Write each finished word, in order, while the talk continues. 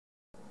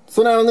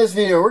So now in this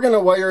video we're going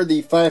to wire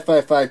the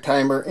 555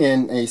 timer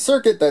in a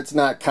circuit that's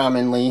not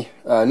commonly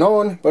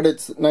known, but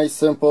it's nice,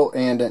 simple,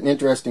 and an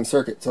interesting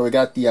circuit. So we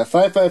got the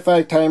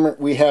 555 timer.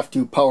 We have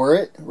to power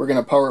it. We're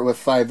going to power it with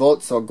 5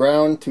 volts, so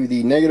ground to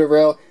the negative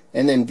rail,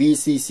 and then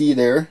VCC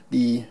there,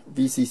 the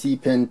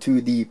VCC pin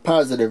to the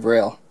positive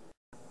rail.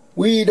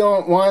 We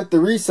don't want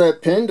the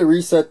reset pin to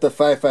reset the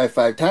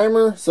 555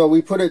 timer, so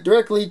we put it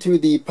directly to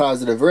the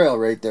positive rail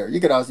right there. You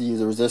could also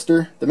use a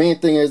resistor. The main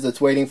thing is it's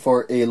waiting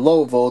for a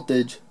low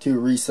voltage to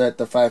reset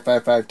the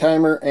 555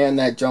 timer, and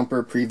that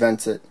jumper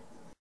prevents it.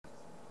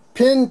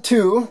 Pin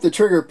 2, the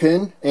trigger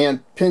pin,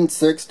 and pin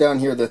 6 down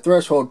here, the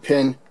threshold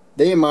pin,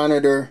 they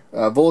monitor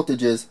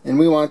voltages, and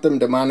we want them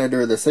to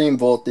monitor the same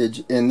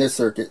voltage in this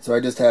circuit. So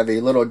I just have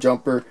a little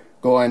jumper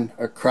going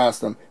across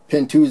them.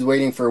 Pin 2 is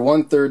waiting for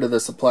 1/3 of the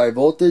supply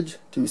voltage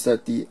to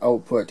set the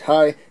output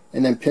high,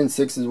 and then pin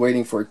 6 is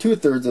waiting for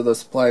 2/3 of the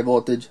supply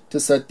voltage to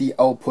set the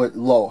output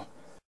low.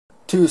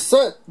 To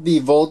set the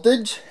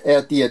voltage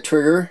at the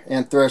trigger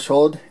and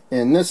threshold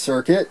in this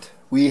circuit,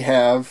 we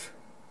have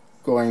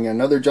going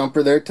another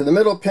jumper there to the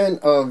middle pin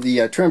of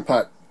the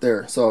trimpot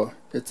there. So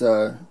it's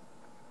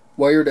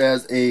wired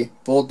as a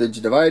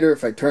voltage divider.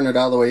 If I turn it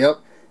all the way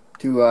up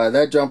to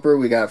that jumper,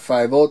 we got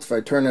 5 volts. If I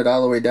turn it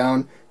all the way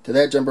down to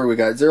that jumper, we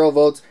got 0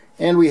 volts,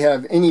 and we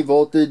have any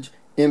voltage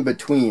in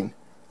between.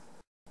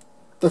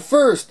 The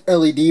first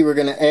LED we're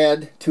going to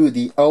add to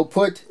the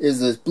output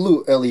is this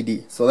blue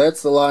LED. So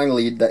that's the long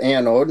lead, the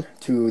anode,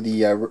 to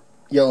the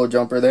yellow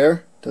jumper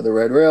there, to the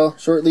red rail.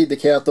 Short lead, the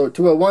cathode,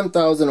 to a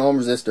 1000 ohm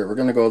resistor. We're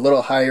going to go a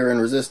little higher in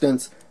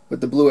resistance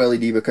with the blue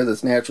LED because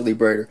it's naturally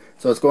brighter.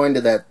 So it's going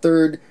to that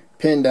third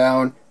pin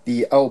down,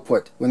 the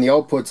output. When the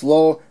output's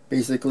low,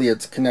 basically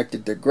it's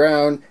connected to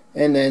ground,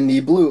 and then the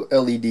blue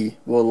LED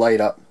will light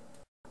up.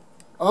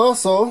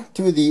 Also,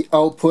 to the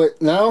output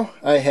now,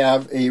 I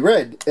have a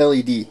red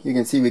LED. You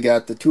can see we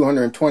got the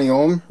 220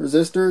 ohm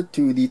resistor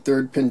to the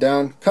third pin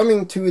down,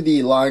 coming to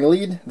the long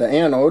lead, the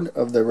anode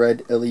of the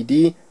red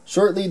LED,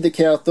 short lead, the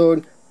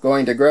cathode,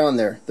 going to ground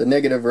there, the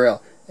negative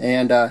rail.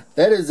 And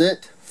that is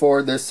it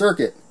for this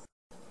circuit.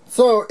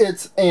 So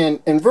it's an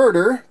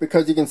inverter,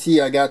 because you can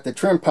see I got the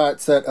trimpot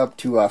set up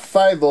to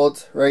 5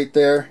 volts right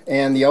there,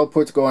 and the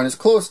output's going as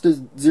close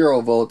to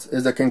 0 volts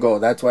as it can go.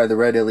 That's why the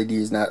red LED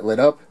is not lit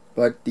up,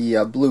 but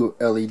the blue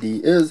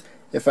LED is.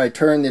 If I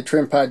turn the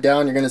trimpot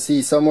down, you're going to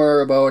see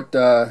somewhere about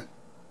a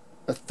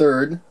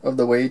third of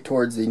the way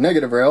towards the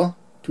negative rail,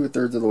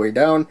 2/3 of the way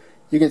down,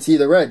 you can see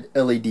the red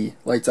LED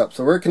lights up.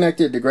 So we're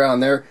connected to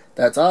ground there.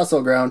 That's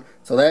also ground,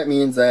 so that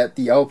means that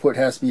the output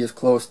has to be as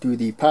close to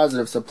the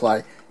positive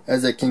supply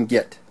as it can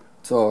get.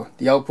 So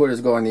the output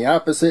is going the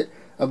opposite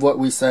of what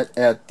we set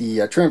at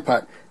the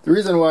trimpot. The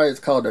reason why it's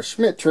called a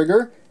Schmitt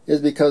trigger is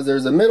because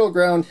there's a middle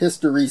ground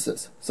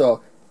hysteresis.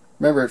 So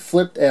remember, it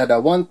flipped at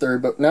 1/3,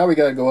 but now we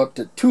got to go up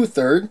to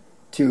 2/3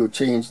 to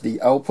change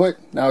the output.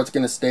 Now it's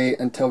going to stay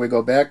until we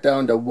go back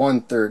down to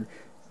 1/3.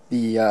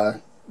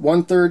 The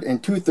 1/3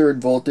 and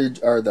 2/3 voltage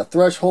are the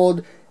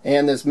threshold,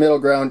 and this middle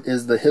ground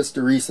is the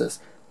hysteresis,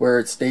 where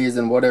it stays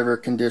in whatever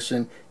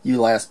condition you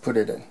last put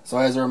it in. So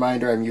as a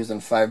reminder, I'm using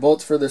 5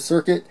 volts for this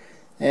circuit,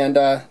 and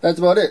that's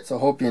about it. So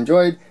hope you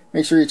enjoyed.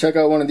 Make sure you check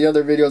out one of the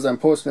other videos I'm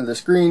posting to the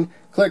screen.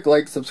 Click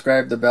like,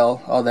 subscribe, the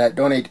bell, all that.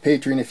 Donate to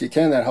Patreon if you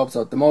can, that helps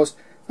out the most.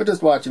 But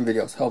just watching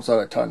videos helps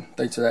out a ton.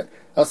 Thanks for that.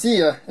 I'll see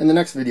you in the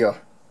next video.